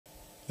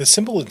The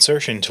Symbol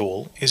Insertion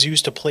tool is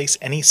used to place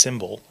any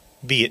symbol,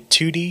 be it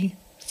 2D,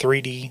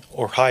 3D,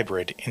 or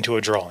hybrid, into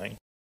a drawing.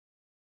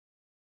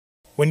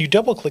 When you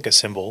double-click a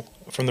symbol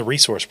from the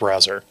resource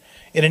browser,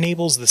 it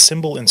enables the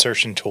Symbol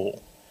Insertion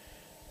tool.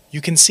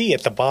 You can see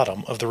at the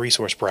bottom of the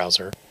resource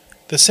browser,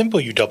 the symbol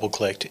you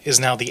double-clicked is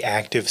now the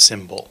active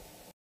symbol.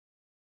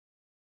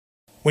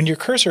 When your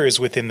cursor is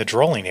within the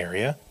drawing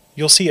area,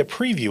 you'll see a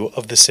preview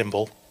of the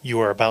symbol you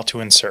are about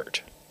to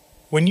insert.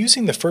 When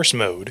using the first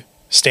mode,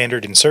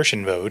 Standard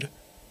Insertion mode,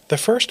 the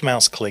first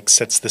mouse click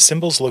sets the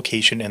symbol's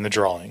location in the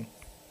drawing,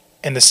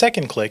 and the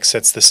second click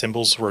sets the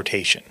symbol's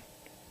rotation.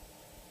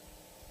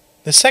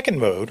 The second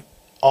mode,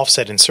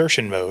 Offset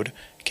Insertion mode,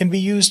 can be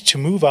used to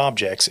move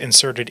objects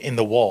inserted in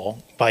the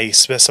wall by a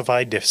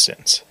specified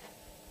distance.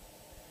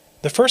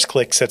 The first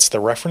click sets the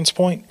reference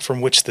point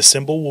from which the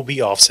symbol will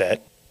be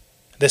offset.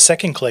 The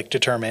second click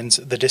determines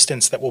the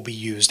distance that will be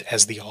used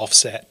as the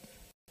offset.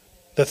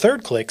 The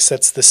third click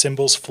sets the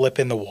symbol's flip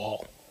in the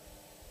wall.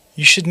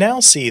 You should now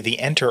see the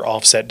Enter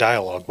Offset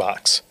dialog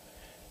box.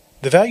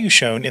 The value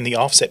shown in the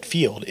offset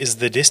field is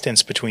the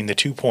distance between the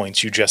 2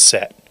 points you just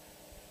set.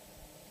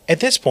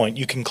 At this point,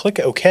 you can click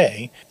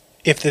OK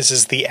if this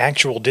is the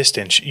actual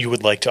distance you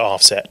would like to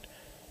offset,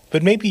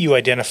 but maybe you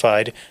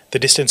identified the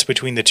distance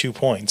between the 2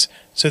 points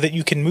so that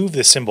you can move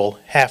the symbol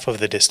half of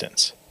the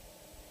distance.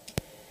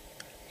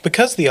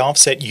 Because the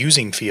Offset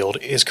Using field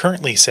is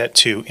currently set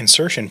to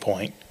insertion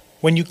point,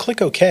 when you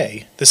click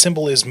OK, the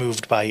symbol is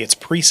moved by its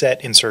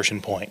preset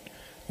insertion point,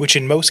 which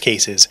in most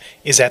cases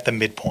is at the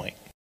midpoint.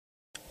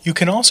 You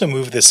can also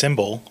move the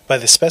symbol by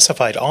the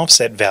specified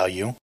offset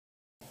value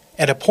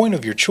at a point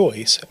of your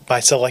choice by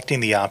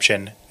selecting the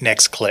option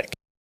Next Click.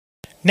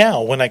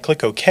 Now, when I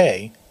click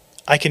OK,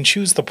 I can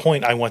choose the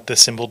point I want the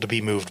symbol to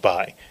be moved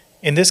by.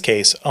 In this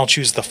case, I'll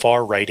choose the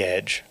far right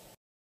edge.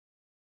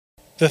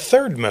 The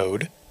third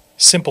mode,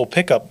 Simple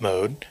Pickup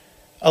mode,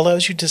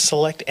 allows you to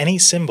select any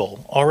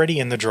symbol already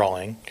in the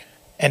drawing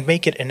and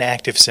make it an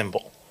active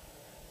symbol.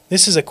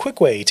 This is a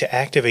quick way to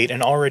activate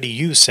an already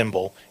used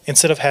symbol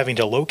instead of having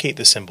to locate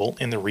the symbol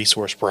in the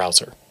resource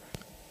browser.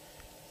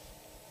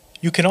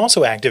 You can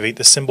also activate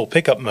the Symbol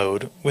Pickup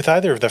mode with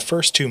either of the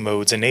first two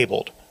modes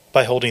enabled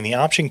by holding the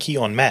Option key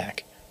on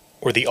Mac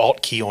or the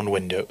Alt key on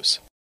Windows.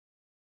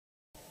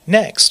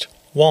 Next,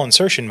 Wall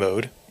Insertion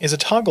mode is a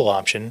toggle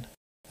option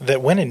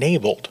that, when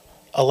enabled,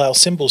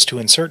 allows symbols to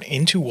insert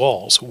into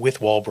walls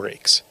with wall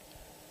breaks.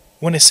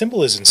 When a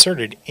symbol is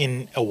inserted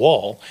in a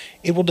wall,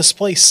 it will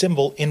display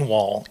Symbol in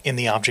Wall in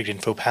the Object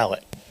Info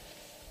palette.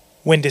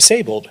 When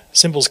disabled,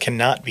 symbols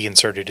cannot be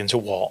inserted into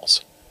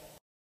walls.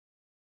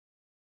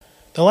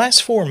 The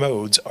last four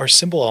modes are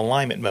symbol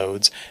alignment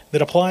modes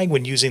that apply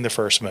when using the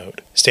first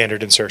mode,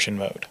 Standard Insertion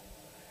mode.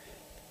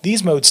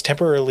 These modes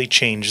temporarily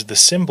change the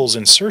symbol's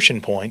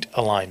insertion point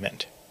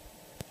alignment.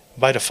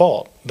 By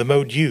default, the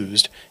mode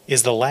used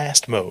is the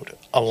last mode,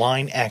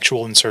 Align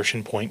Actual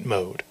Insertion Point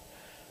mode.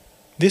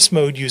 This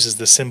mode uses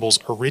the symbol's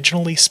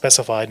originally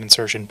specified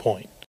insertion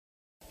point.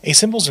 A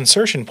symbol's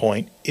insertion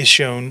point is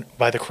shown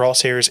by the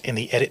crosshairs in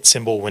the Edit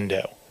Symbol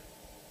window.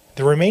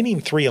 The remaining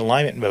three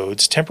alignment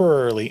modes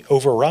temporarily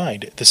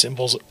override the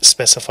symbol's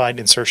specified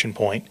insertion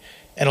point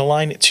and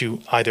align it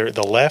to either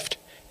the left,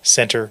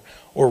 center,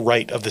 or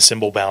right of the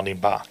symbol bounding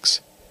box.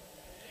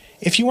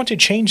 If you want to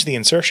change the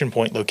insertion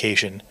point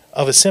location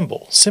of a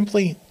symbol,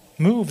 simply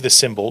move the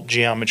symbol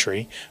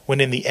geometry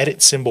when in the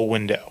Edit Symbol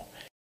window.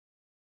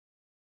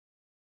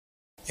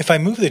 If I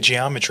move the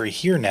geometry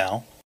here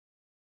now,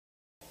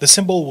 the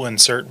symbol will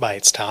insert by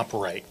its top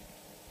right.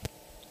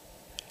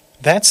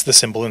 That's the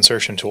Symbol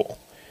Insertion tool.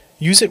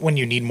 Use it when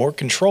you need more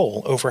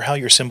control over how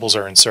your symbols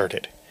are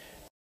inserted.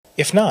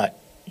 If not,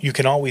 you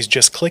can always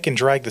just click and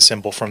drag the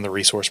symbol from the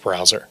resource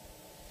browser.